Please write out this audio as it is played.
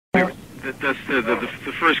that's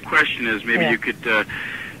the first question is maybe you could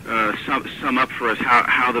sum up for us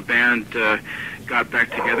how the band got back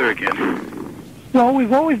together again. Well,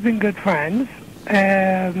 we've always been good friends,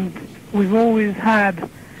 and we've always had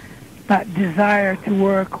that desire to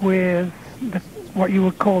work with what you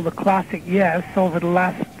would call the classic Yes. Over the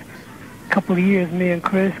last couple of years, me and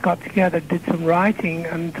Chris got together, did some writing,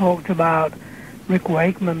 and talked about Rick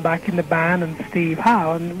Wakeman back in the band and Steve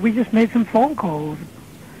Howe, and we just made some phone calls.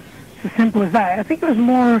 It's as simple as that. I think it was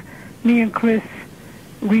more me and Chris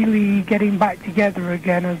really getting back together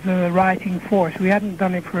again as a writing force. We hadn't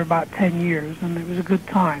done it for about 10 years, and it was a good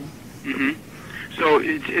time. Mm-hmm. So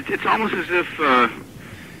it's almost as if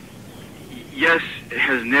Yes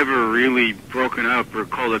has never really broken up or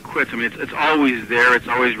called it quits. I mean, it's always there. It's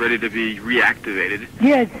always ready to be reactivated.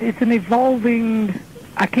 Yeah, it's an evolving.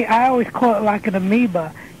 I always call it like an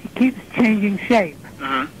amoeba. It keeps changing shape,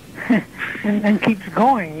 and keeps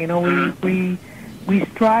going. You know, we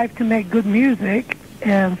strive to make good music,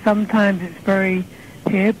 and sometimes it's very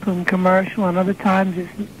hip and commercial, and other times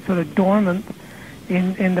it's sort of dormant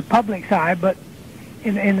in the public's eye, but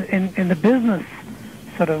in the business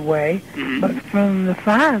sort of way. But from the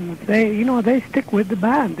fans, they stick with the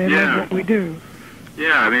band. They love what we do.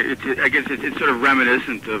 Yeah, I mean, I guess it's sort of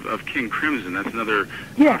reminiscent of King Crimson. That's another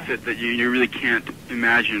outfit that you really can't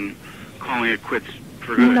imagine calling it quits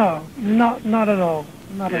for good. No, not at all.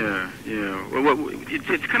 Not at all. Yeah. Well,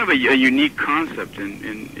 it's kind of a unique concept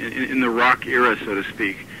in the rock era, so to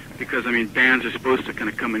speak, because I mean, bands are supposed to kind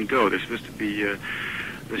of come and go. They're supposed to be they're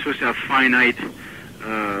supposed to have finite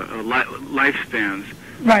lifespans.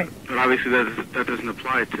 Right. But obviously that doesn't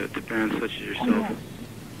apply to bands such as yourself. Oh, yeah.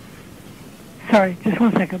 Sorry, just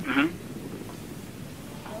 1 second.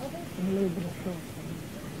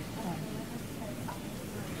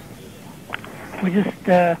 We just,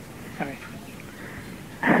 sorry.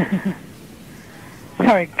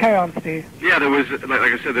 Sorry, carry on, Steve. Yeah, there was, like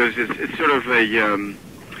I said, it's sort of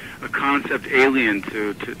a concept alien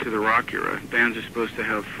to the rock era. Bands are supposed to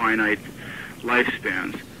have finite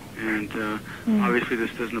lifespans, and obviously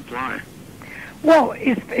this doesn't apply. Well,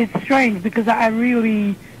 it's strange because I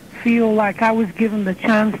really feel like I was given the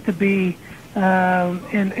chance to be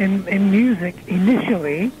in music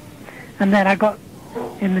initially, and then I got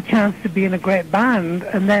in the chance to be in a great band,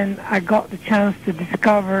 and then I got the chance to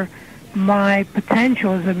discover my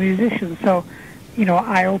potential as a musician. So,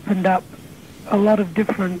 I opened up a lot of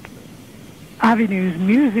different avenues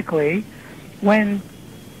musically, when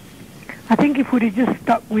I think if we'd have just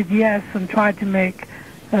stuck with Yes and tried to make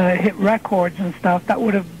hit records and stuff, that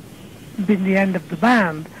would have been the end of the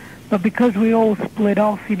band. But because we all split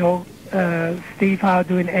off, Steve Howe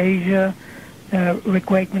doing Asia, Rick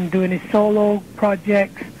Wakeman doing his solo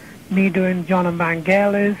projects, me doing John and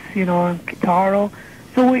Vangelis, and Guitaro.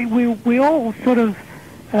 So we all sort of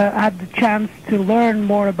had the chance to learn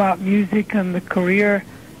more about music and the career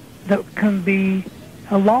that can be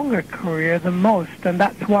a longer career than most. And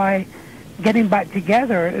that's why getting back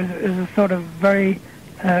together is a sort of very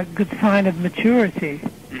good sign of maturity.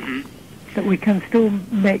 That we can still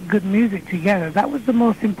make good music together. That was the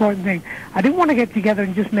most important thing. I didn't want to get together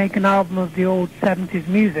and just make an album of the old 70s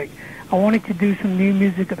music. I wanted to do some new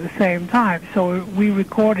music at the same time. So we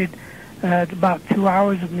recorded about 2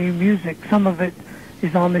 hours of new music. Some of it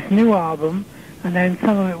is on this new album, and then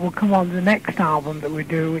some of it will come on the next album that we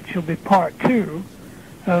do, which will be part 2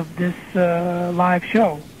 of this live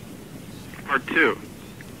show. Part 2?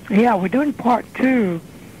 Yeah, we're doing part 2,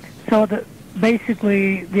 so that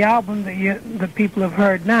basically the album that people have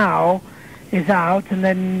heard now is out, and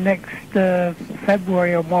then next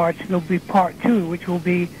February or March there'll be part 2, which will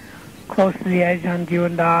be Close to the Edge and You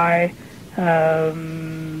and I,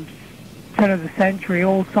 Turn of the Century,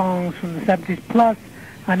 old songs from the 70s, plus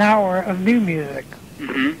an hour of new music.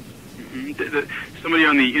 Somebody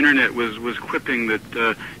on the internet was quipping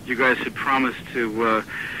that you guys had promised to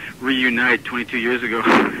reunite 22 years ago.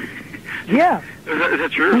 Yeah. Is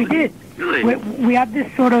that true? We did. Really? We had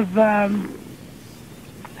this sort of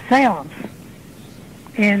seance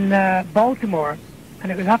in Baltimore,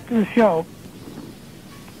 and it was after the show.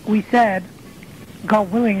 We said,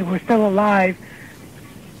 God willing, if we're still alive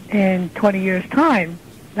in 20 years' time,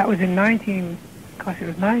 that was in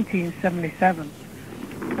 1977.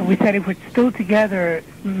 And we said if we're still together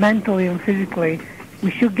mentally and physically,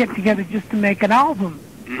 we should get together just to make an album.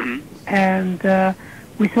 And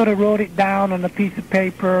we sort of wrote it down on a piece of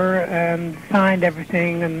paper and signed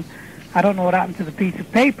everything, and I don't know what happened to the piece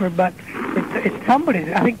of paper, but it's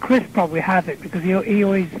somebody's. I think Chris probably has it, because he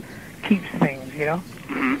always keeps things,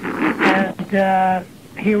 And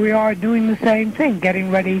here we are doing the same thing,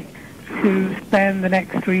 getting ready to spend the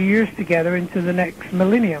next 3 years together into the next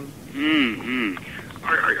millennium. Mm-hmm.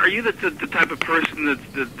 Are you the type of person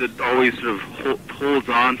that always sort of holds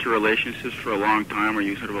on to relationships for a long time? Are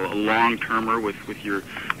you sort of a long-termer with your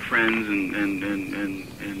friends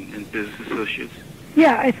and business associates?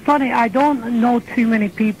 Yeah, it's funny. I don't know too many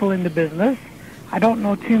people in the business. I don't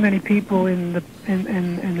know too many people in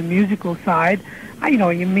the musical side.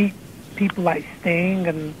 You meet people like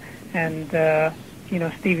Sting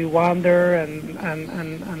and Stevie Wonder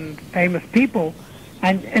and famous people.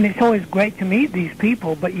 And it's always great to meet these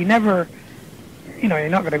people, but you never, you're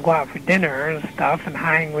not going to go out for dinner and stuff and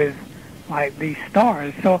hang with, like, these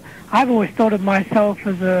stars. So I've always thought of myself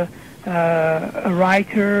as a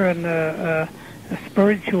writer and a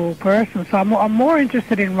spiritual person. So I'm more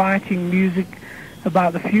interested in writing music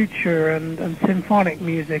about the future and symphonic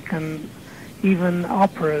music and even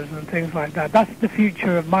operas and things like that. That's the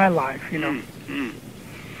future of my life, Mm-hmm.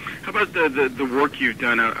 How about the work you've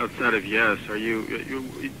done outside of Yes? Are you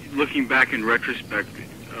looking back in retrospect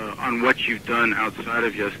on what you've done outside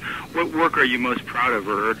of Yes? What work are you most proud of,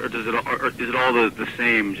 or is it all the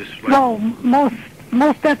same? Just like... Well,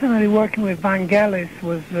 most definitely working with Vangelis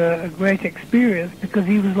was a great experience because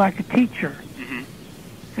he was like a teacher, mm-hmm.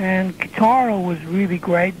 and Kitaro was really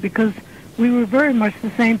great because we were very much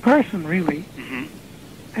the same person, really. Mm-hmm.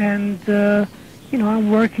 And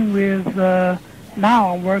I'm working with.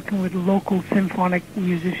 Now I'm working with local symphonic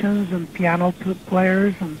musicians and piano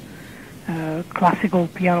players and classical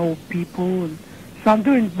piano people. And so I'm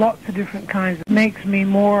doing lots of different kinds. It makes me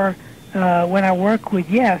more, when I work with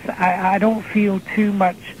Yes, I don't feel too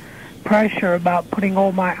much pressure about putting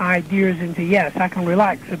all my ideas into Yes. I can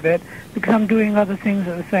relax a bit because I'm doing other things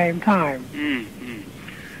at the same time. Mm-hmm.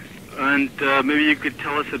 And maybe you could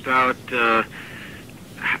tell us about...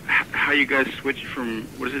 how you guys switched from,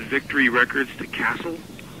 Victory Records to Castle?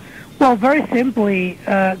 Well, very simply,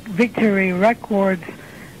 Victory Records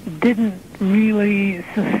didn't really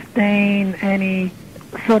sustain any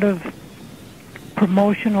sort of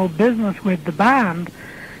promotional business with the band.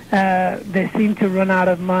 They seemed to run out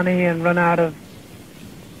of money and run out of,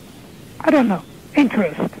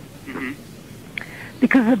 interest. Mm-hmm.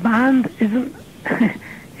 Because the band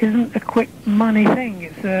isn't a quick money thing.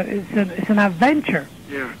 It's an adventure.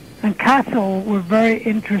 Yeah. And Castle were very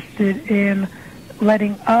interested in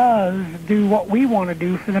letting us do what we want to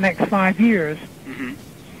do for the next 5 years. Mm-hmm.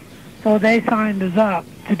 So they signed us up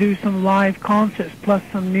to do some live concerts plus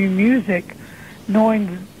some new music,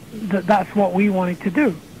 knowing that that's what we wanted to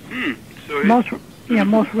do. So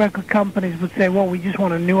most record companies would say, well, we just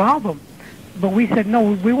want a new album. But we said,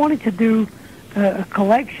 no, we wanted to do a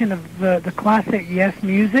collection of the classic Yes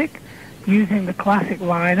music, using the classic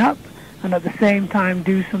lineup, and at the same time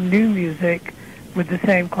do some new music with the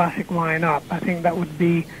same classic lineup. I think that would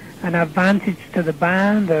be an advantage to the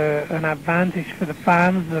band, an advantage for the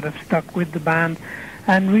fans that have stuck with the band,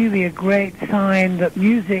 and really a great sign that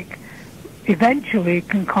music eventually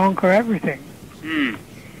can conquer everything.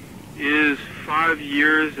 Is 5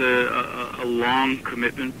 years a long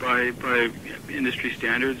commitment by industry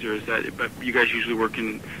standards, or is that? But you guys usually work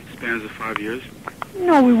in spans of 5 years?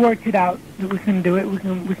 No, we worked it out that we can do it. We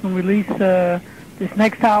can release this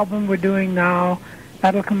next album we're doing now.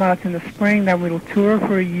 That'll come out in the spring. Then we'll tour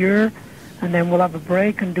for a year, and then we'll have a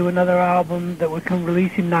break and do another album that we can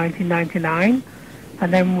release in 1999,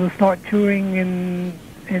 and then we'll start touring in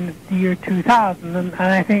the year 2000. And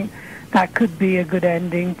I think that could be a good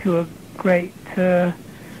ending to a great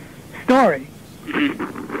story.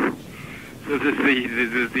 Mm-hmm. So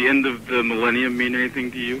does the end of the millennium mean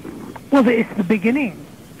anything to you? Well, it's the beginning.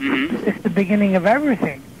 Mm-hmm. It's the beginning of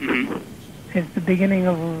everything. Mm-hmm. It's the beginning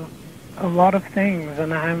of a lot of things,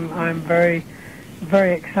 and I'm very,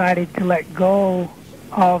 very excited to let go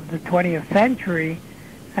of the 20th century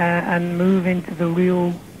and move into the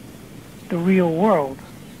real world.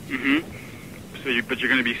 Mm-hmm. So but you're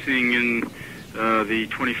going to be singing in the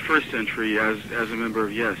 21st century as a member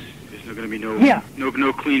of Yes. There's not going to be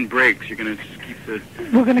no clean breaks. You're going to just keep the...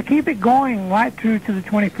 We're going to keep it going right through to the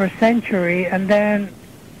 21st century, and then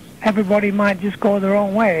everybody might just go their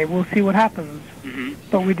own way. We'll see what happens. Mm-hmm.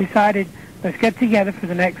 But we decided, let's get together for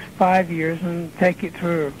the next 5 years and take it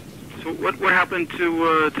through. So what happened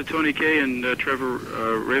to Tony Kaye and Trevor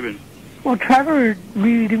Rabin? Well, Trevor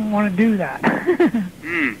really didn't want to do that.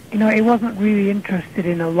 He wasn't really interested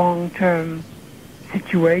in a long-term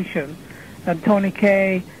situation. And Tony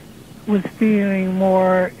Kaye was feeling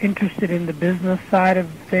more interested in the business side of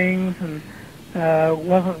things and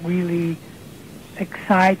wasn't really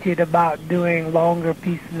excited about doing longer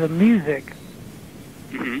pieces of music.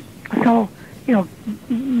 Mm-hmm. So,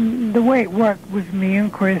 the way it worked was me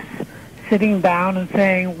and Chris sitting down and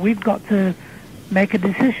saying, we've got to make a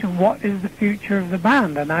decision. What is the future of the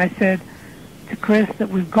band? And I said to Chris that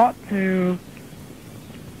we've got to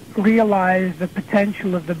realize the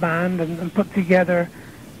potential of the band and put together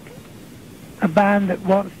a band that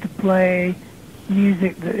wants to play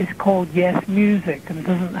music that is called yes music and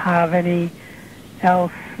doesn't have any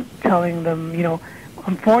else telling them, you know.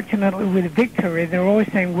 Unfortunately, with Victory, they're always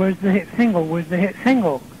saying, where's the hit single, where's the hit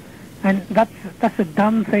single? And that's a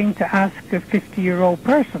dumb thing to ask a 50-year-old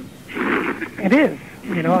person. It is,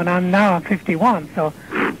 you know, and I'm 51, so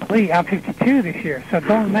please, I'm 52 this year, so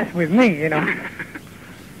don't mess with me, you know.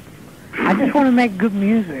 I just want to make good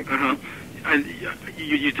music. Uh-huh. And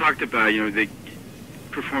you talked about, you know, the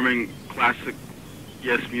performing classic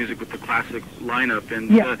yes music with the classic lineup, and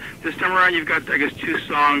this time around you've got, I guess, 2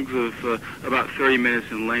 songs of about 30 minutes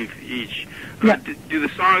in length each. Do the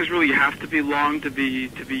songs really have to be long to be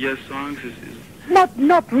yes songs?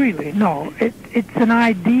 Not really, no. It's an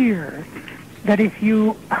idea that if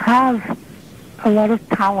you have a lot of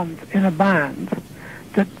talent in a band,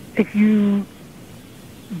 that if you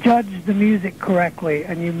judge the music correctly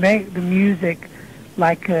and you make the music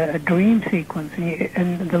like a dream sequence,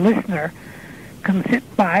 and the listener can sit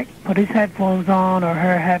back, put his headphones on or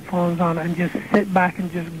her headphones on, and just sit back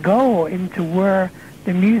and just go into where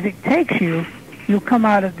the music takes you, you'll come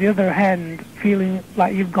out at the other end feeling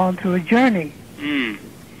like you've gone through a journey.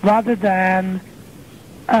 Rather than,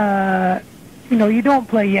 you know, you don't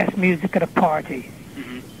play yes music at a party.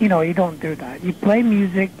 You know, you don't do that. You play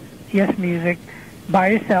music, yes music, by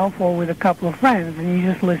yourself or with a couple of friends, and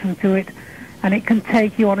you just listen to it, and it can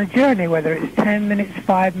take you on a journey, whether it's 10 minutes,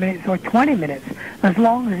 5 minutes, or 20 minutes, as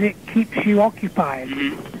long as it keeps you occupied.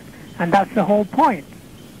 And that's the whole point.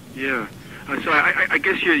 Yeah. So I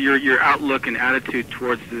guess your outlook and attitude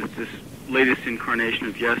towards this latest incarnation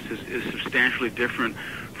of Yes is substantially different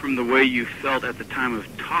from the way you felt at the time of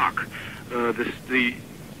Talk. The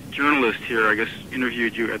journalist here, I guess,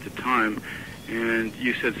 interviewed you at the time, and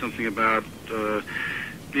you said something about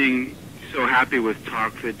being so happy with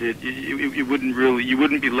Talk that you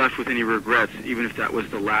wouldn't be left with any regrets, even if that was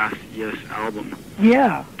the last Yes album.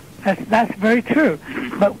 Yeah, that's very true.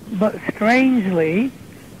 But strangely,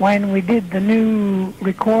 when we did the new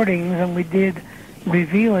recordings and we did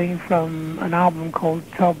Revealing from an album called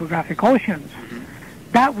Topographic Oceans,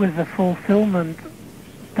 that was the fulfillment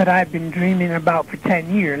that I've been dreaming about for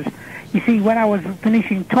 10 years. You see, when I was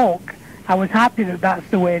finishing Talk, I was happy that that's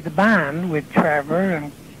the way the band with Trevor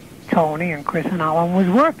and Tony and Chris and Alan was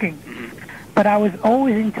working. But I was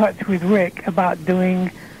always in touch with Rick about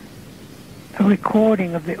doing a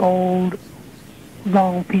recording of the old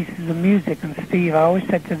long pieces of music. And Steve, I always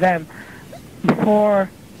said to them,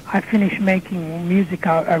 before I finish making music,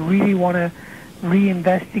 I really want to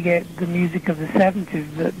reinvestigate the music of the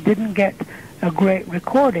 70s that didn't get a great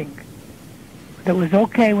recording. That was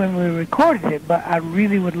okay when we recorded it, but I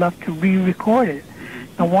really would love to re-record it.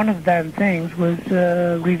 And one of them things was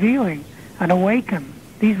Revealing and Awaken.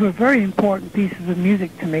 These were very important pieces of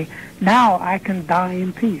music to me. Now I can die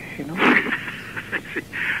in peace, you know.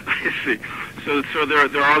 I see. So there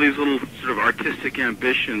are all these little sort of artistic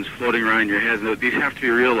ambitions floating around in your head. These have to be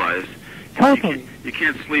realized. Totally. You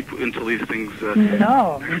can't sleep until these things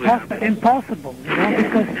no, impossible. You know,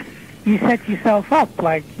 because you set yourself up.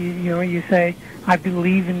 Like, you say, I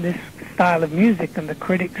believe in this style of music, and the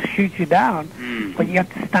critics shoot you down. But you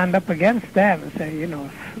have to stand up against them and say,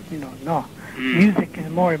 no, music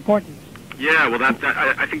is more important. Yeah, well,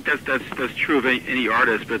 I think that's true of any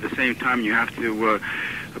artist, but at the same time, you have to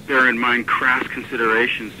bear in mind crass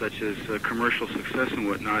considerations such as commercial success and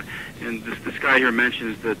whatnot. And this guy here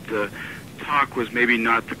mentions that Talk was maybe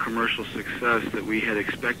not the commercial success that we had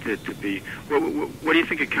expected it to be. What do you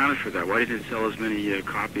think accounted for that? Why didn't it sell as many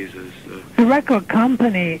copies as... The record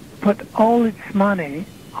company put all its money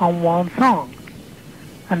on one song.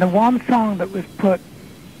 And the one song that was put,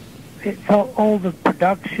 it's all the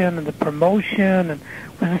production and the promotion, and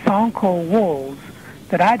was a song called Wolves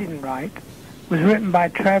that I didn't write. It was written by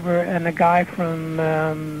Trevor and a guy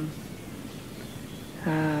from...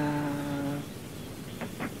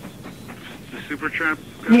 Supertramp?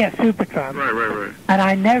 Yeah, Supertramp. Right. And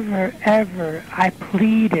I never, ever, I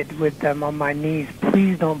pleaded with them on my knees,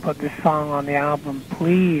 please don't put this song on the album,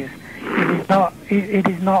 please. It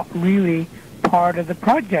is not really part of the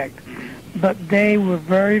project. But they were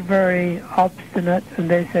very, very obstinate, and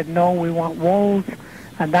they said, no, we want Wolves,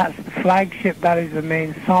 and that's the flagship, that is the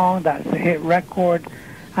main song, that's the hit record.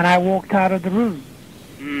 And I walked out of the room.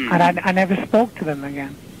 And I never spoke to them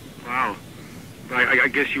again. Wow. I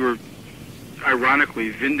guess you were ironically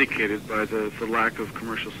vindicated by the lack of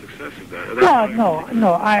commercial success of that.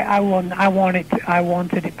 No. I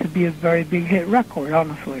wanted it to be a very big hit record,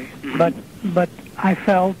 honestly. Mm-hmm. But I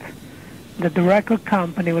felt that the record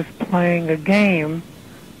company was playing a game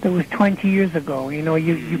that was 20 years ago. You know,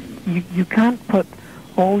 you can't put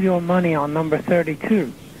all your money on number 32.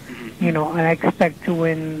 Mm-hmm. You know, and expect to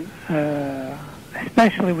win,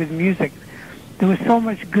 especially with music. There was so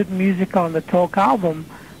much good music on the Talk album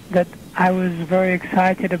that I was very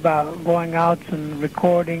excited about going out and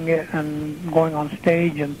recording it and going on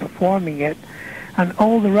stage and performing it. And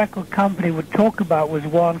all the record company would talk about was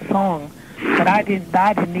one song that I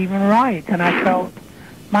didn't even write. And I felt,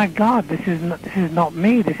 my God, this is not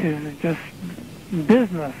me. This is just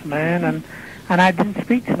business, man. And I didn't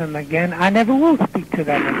speak to them again. I never will speak to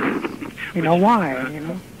them again. You know why? You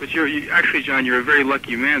know. But actually, John, you're a very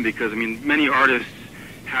lucky man because I mean, many artists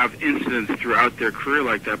have incidents throughout their career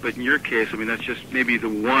like that. But in your case, I mean, that's just maybe the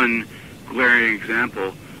one glaring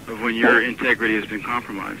example of when your integrity has been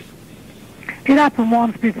compromised. It happened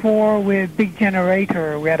once before with Big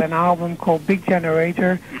Generator. We had an album called Big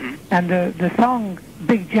Generator, mm-hmm. and the song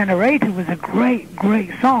Big Generator was a great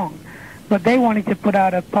song. But they wanted to put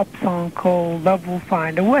out a pop song called Love Will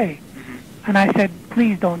Find a Way. Mm-hmm. And I said,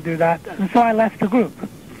 please don't do that. And so I left the group.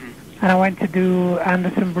 Mm-hmm. And I went to do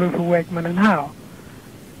Anderson, Blue for Wakeman and Howe.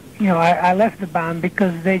 You know, I left the band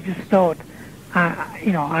because they just thought,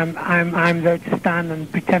 you know, I'm there to stand and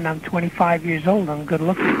pretend I'm 25 years old and good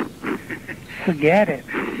looking. Forget it.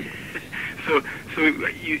 So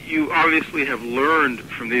you obviously have learned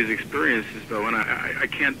from these experiences, though, and I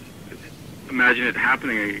can't imagine it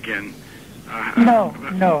happening again. No,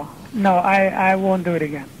 I won't do it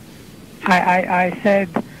again. I said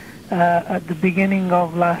at the beginning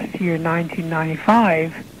of last year,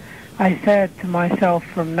 1995, I said to myself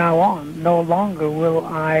from now on, no longer will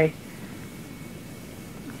I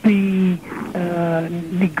be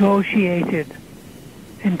negotiated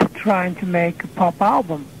into trying to make a pop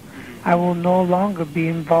album. I will no longer be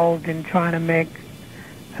involved in trying to make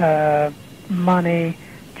money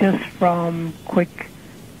just from quick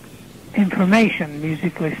information,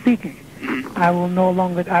 musically speaking. I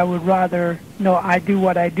would rather, I do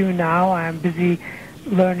what I do now. I'm busy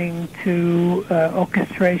learning to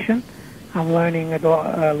orchestration. I'm learning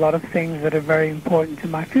a lot of things that are very important to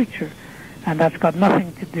my future. And that's got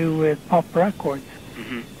nothing to do with pop records.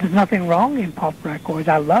 Mm-hmm. There's nothing wrong in pop records.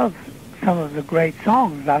 I love some of the great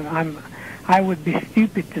songs. I would be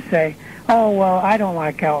stupid to say, oh, well, I don't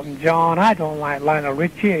like Elton John, I don't like Lionel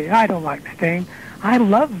Richie, I don't like Sting. I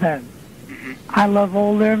love them. Mm-hmm. I love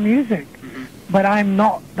all their music. Mm-hmm. But I'm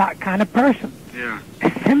not that kind of person. Yeah.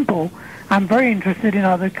 It's simple. I'm very interested in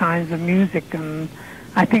other kinds of music, and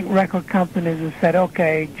I think record companies have said,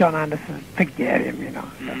 okay, Jon Anderson, forget him, you know.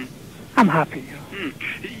 So Mm-hmm. I'm happy, you know.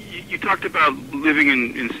 You talked about living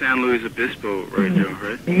in San Luis Obispo right now,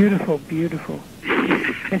 right? Beautiful.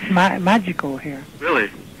 It's magical here. Really?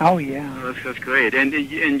 Oh, yeah. Oh, that's great. And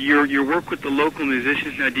your work with the local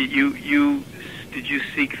musicians now, did you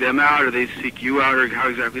seek them out, or they seek you out, or how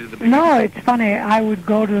exactly did the... No, it's funny. I would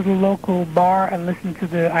go to the local bar and listen to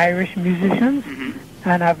the Irish musicians, mm-hmm.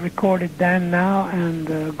 and I've recorded them now, and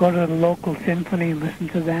go to the local symphony and listen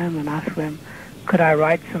to them and ask them, could I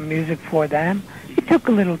write some music for them? It took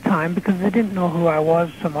a little time because they didn't know who I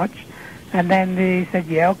was so much. And then they said,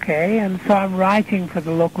 yeah, okay. And so I'm writing for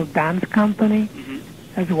the local dance company mm-hmm.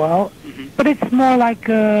 as well. Mm-hmm. But it's more like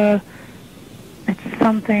it's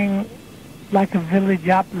something like a village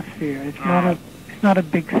atmosphere. It's not a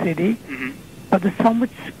big city. Mm-hmm. But there's so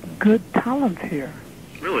much good talent here.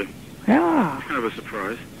 Really? Yeah. It's kind of a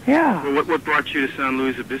surprise. Yeah. Well, what brought you to San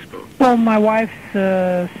Luis Obispo? Well, my wife's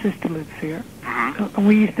sister lives here. Uh-huh.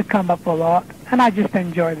 We used to come up a lot, and I just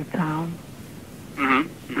enjoy the town. Uh-huh.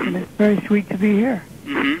 Mm-hmm. And it's very sweet to be here.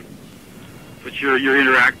 Mm-hmm. But you're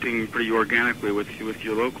interacting pretty organically with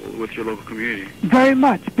your local community. Very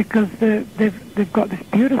much, because they've got this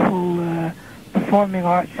beautiful performing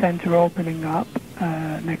arts center opening up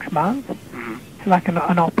next month. Mm-hmm. It's like an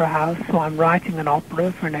opera house, so I'm writing an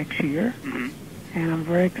opera for next year. Mm-hmm. And I'm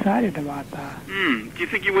very excited about that. Do you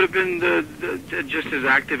think you would have been just as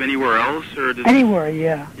active anywhere else, or anywhere?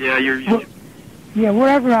 Yeah. Yeah, yeah,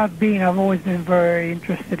 wherever I've been, I've always been very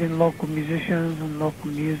interested in local musicians and local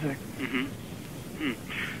music. Mm-hmm.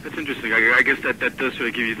 That's interesting. I guess that does sort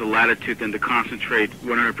of give you the latitude then to concentrate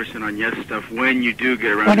 100% on Yes stuff when you do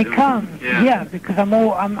get around. When to it comes, yeah, because I'm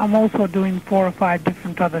also doing 4 or 5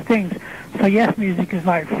 different other things. So Yes music is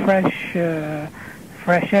like fresh air.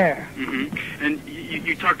 Mm-hmm. And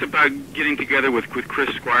you talked about getting together with Chris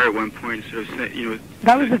Squire at one point, sort of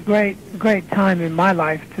That was a great time in my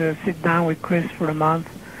life to sit down with Chris for a month,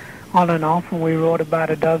 on and off, and we wrote about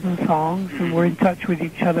a dozen songs, and we're in touch with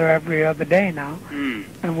each other every other day now.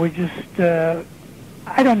 And we just,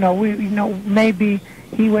 I don't know, maybe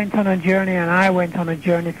he went on a journey and I went on a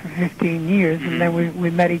journey for 15 years, and then we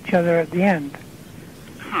met each other at the end.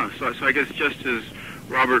 So I guess just as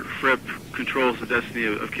Robert Fripp controls the destiny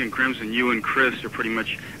of King Crimson, you and Chris are pretty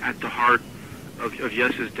much at the heart of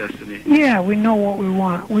Yes's destiny. Yeah, we know what we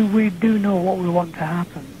want. We do know what we want to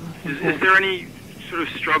happen. Is there any sort of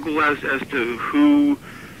struggle as to who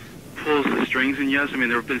pulls the strings in Yes? I mean,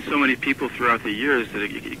 there have been so many people throughout the years that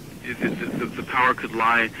the power could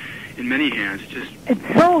lie in many hands.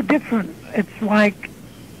 It's so different. It's like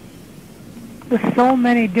there's so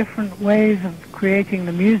many different ways of creating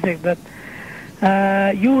the music that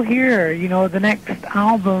you'll hear, the next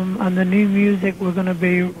album and the new music we're going to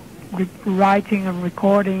be writing and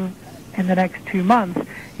recording in the next 2 months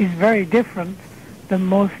is very different than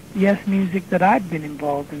most Yes music that I'd been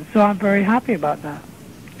involved in. So I'm very happy about that.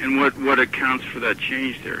 And what accounts for that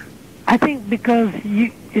change there? I think because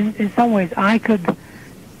in some ways I'm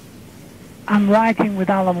writing with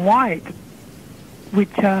Alan White,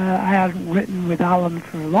 which I hadn't written with Alan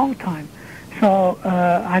for a long time. So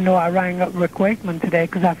I know I rang up Rick Wakeman today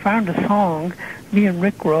because I found a song me and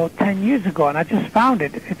Rick wrote 10 years ago, and I just found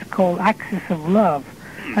it. It's called Axis of Love,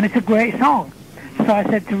 and it's a great song. So I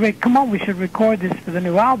said to Rick, come on, we should record this for the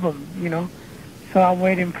new album, So I'm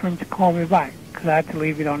waiting for him to call me back because I had to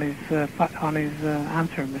leave it on his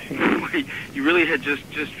answering machine. You really had just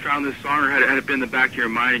found this song, or had it been in the back of your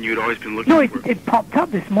mind and you had always been looking for it? No, it popped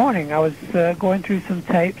up this morning. I was going through some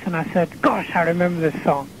tapes, and I said, gosh, I remember this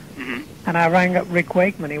song. And I rang up Rick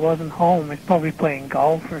Wakeman. He wasn't home. He's probably playing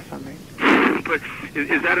golf or something. But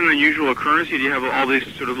is that an unusual occurrence? Do you have all these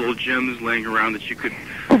sort of little gems laying around that you could...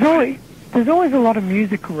 There's always a lot of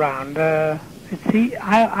music around.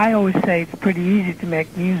 I always say it's pretty easy to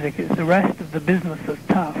make music. It's the rest of the business that's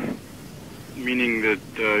tough. Meaning that,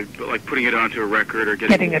 like putting it onto a record or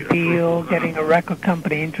getting a deal, getting a record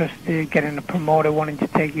company interested, getting a promoter wanting to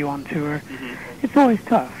take you on tour. It's always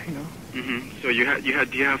tough, So you have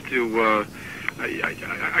to.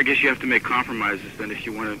 I guess you have to make compromises then if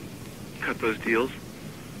you want to cut those deals.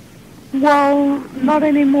 Well, not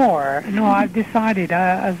anymore. No, I've decided.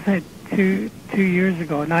 As I said 2 years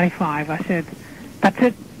ago, '95. I said, that's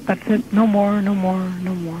it. No more.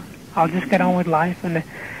 I'll just get on with life, and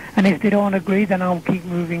if they don't agree, then I'll keep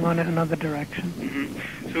moving on in another direction.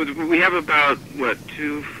 So we have about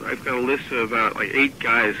I've got a list of about like 8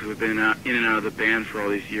 guys who have been in and out of the band for all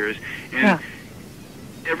these years, and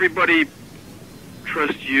everybody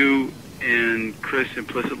trusts you and Chris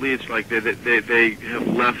implicitly. It's like they have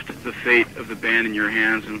left the fate of the band in your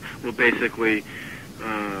hands and will basically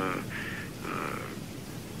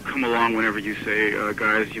come along whenever you say,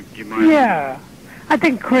 guys, you mind? Yeah. I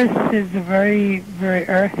think Chris is a very, very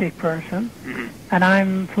earthy person, and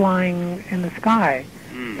I'm flying in the sky.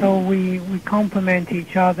 So we complement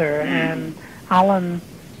each other, and Alan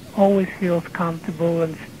always feels comfortable,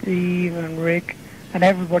 and Steve and Rick and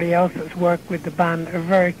everybody else that's worked with the band are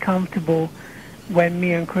very comfortable when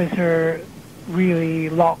me and Chris are really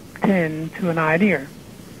locked in to an idea.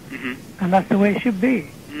 And that's the way it should be.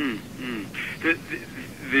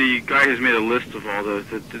 The guy has made a list of all the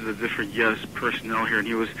different Yes personnel here, and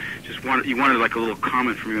he wanted like a little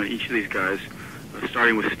comment from you on each of these guys,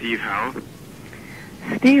 starting with Steve Howe.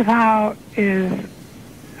 Steve Howe is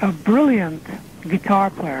a brilliant guitar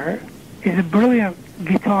player, is a brilliant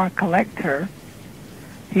guitar collector.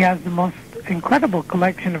 He has the most incredible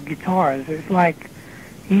collection of guitars. It's like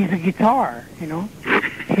he's a guitar,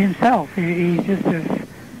 himself. He's just this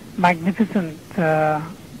magnificent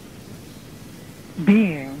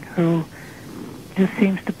being who just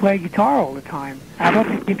seems to play guitar all the time. I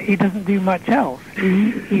don't think he doesn't do much else.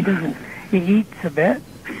 He doesn't. He eats a bit,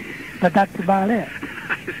 but that's about it.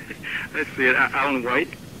 I see it. Alan White?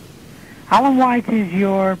 Alan White is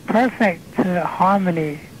your perfect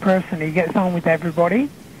harmony person. He gets on with everybody.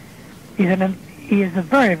 He is a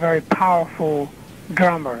very, very powerful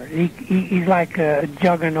drummer. He's like a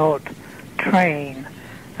juggernaut train,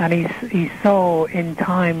 and he's so in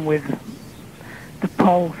time with the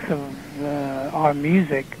pulse of our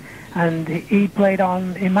music, and he played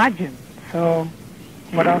on Imagine. So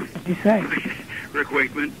what else did you say? Rick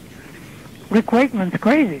Wakeman? Rick Wakeman's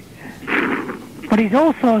crazy. But he's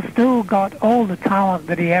also still got all the talent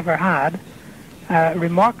that he ever had.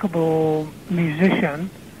 Remarkable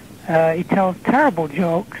musician. He tells terrible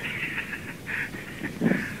jokes.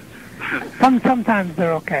 Sometimes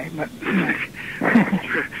they're okay, but...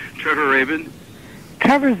 Trevor Rabin?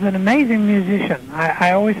 Trevor's an amazing musician.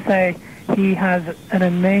 I always say he has an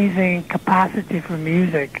amazing capacity for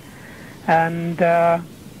music, and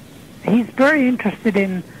he's very interested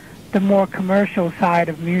in the more commercial side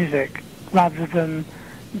of music rather than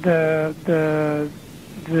the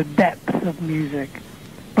depth of music.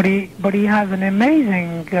 But he has an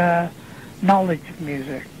amazing knowledge of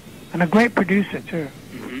music and a great producer too.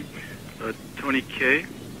 Mm-hmm. Tony Kaye?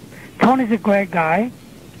 Tony's a great guy,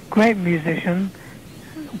 great musician,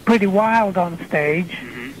 pretty wild on stage,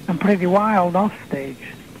 and pretty wild off stage.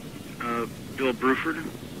 Bill Bruford?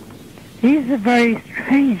 He's a very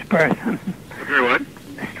strange person. Very what?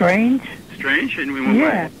 Strange. Strange? In what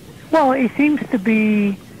way? Well, he seems to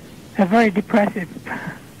be a very depressive.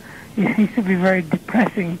 He seems to be a very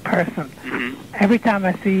depressing person. Mm-hmm. Every time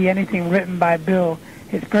I see anything written by Bill,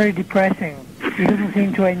 it's very depressing. He doesn't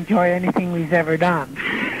seem to enjoy anything he's ever done.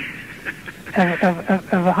 Of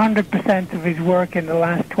 100% of his work in the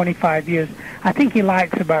last 25 years, I think he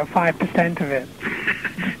likes about 5% of it.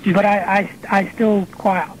 But I still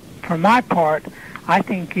quite, for my part, I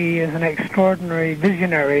think he is an extraordinary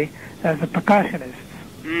visionary as a percussionist.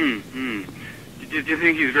 Mm-hmm. Do you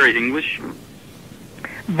think he's very English?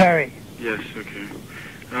 Very. Yes, okay.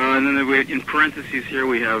 And then in parentheses here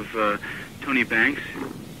we have Tony Banks.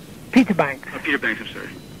 Peter Banks. Oh, Peter Banks, I'm sorry.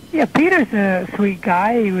 Yeah, Peter's a sweet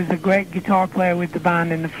guy. He was a great guitar player with the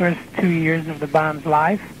band in the first 2 years of the band's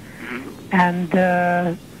life. Mm-hmm.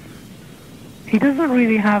 And he doesn't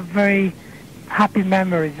really have very happy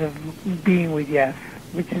memories of being with Yes,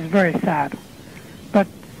 which is very sad. But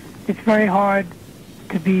it's very hard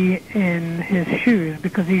to be in his shoes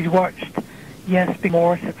because he's watched Yes be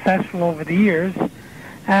more successful over the years,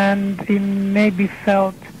 and he maybe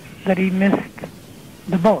felt that he missed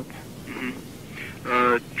the boat.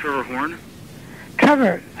 Trevor Horn?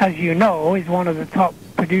 Trevor, as you know, is one of the top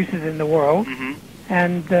producers in the world,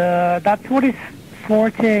 and that's what his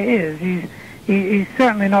forte is. He's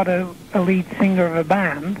certainly not a lead singer of a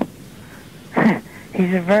band.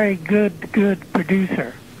 He's a very good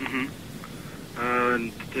producer.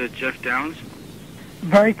 And Jeff Downs?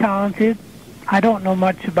 Very talented. I don't know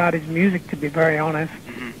much about his music, to be very honest.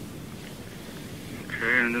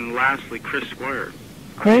 Okay, and then lastly, Chris Squire.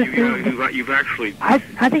 Chris, you've actually... I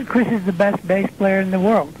think Chris is the best bass player in the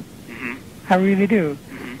world. I really do.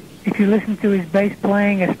 If you listen to his bass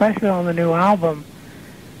playing, especially on the new album,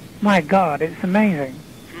 my God, it's amazing.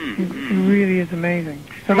 It really is amazing.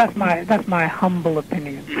 So that's my humble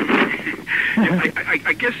opinion.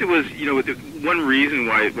 I guess it was, one reason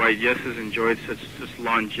why Yes has enjoyed such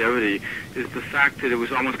longevity is the fact that it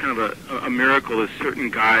was almost kind of a miracle that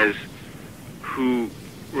certain guys who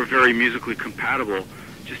were very musically compatible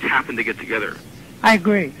just happened to get together. I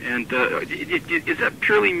agree. And is that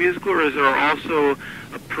purely musical, or is there also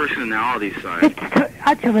a personality side?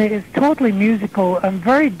 Actually, it's totally musical and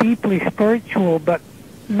very deeply spiritual, but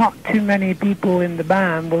not too many people in the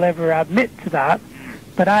band will ever admit to that.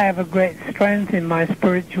 But I have a great strength in my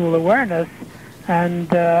spiritual awareness,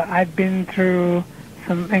 and I've been through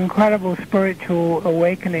some incredible spiritual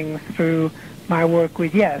awakenings through my work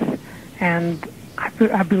with Yes. And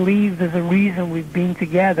I believe there's a reason we've been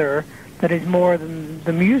together that is more than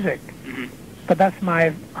the music. But that's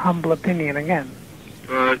my humble opinion again.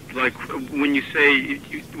 Like when you say,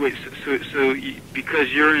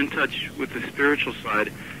 because you're in touch with the spiritual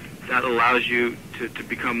side, that allows you to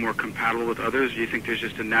become more compatible with others? Do you think there's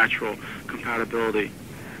just a natural compatibility?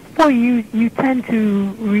 Well, you tend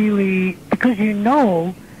to really, because you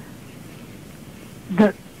know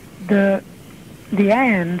that the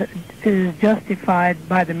end is justified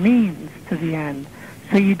by the means to the end.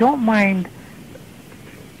 So you don't mind,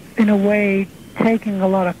 in a way, taking a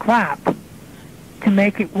lot of crap to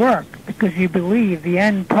make it work, because you believe the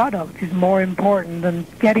end product is more important than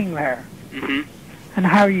getting there and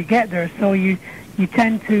how you get there. So you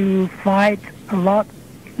tend to fight a lot,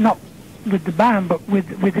 not with the band, but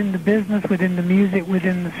within the business, within the music,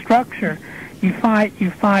 within the structure. You fight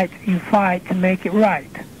to make it right.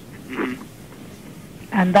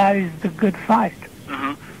 And that is the good fight.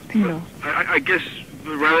 I guess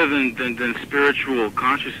rather than spiritual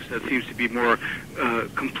consciousness, that seems to be more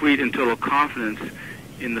complete and total confidence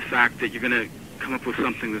in the fact that you're going to come up with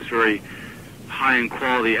something that's very high in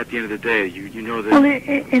quality at the end of the day. You know that... Well,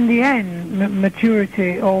 in the end,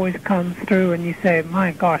 maturity always comes through, and you say,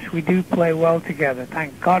 my gosh, we do play well together.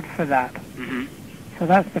 Thank God for that. So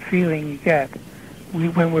that's the feeling you get.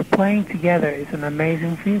 When we're playing together, it's an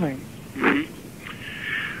amazing feeling.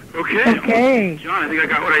 Okay. Jon, I think I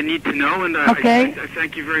got what I need to know, and I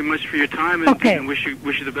thank you very much for your time, and wish you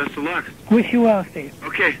the best of luck. Wish you well, Steve.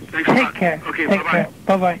 Okay, thanks a lot. Take care. Okay, bye-bye.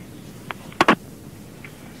 Bye-bye.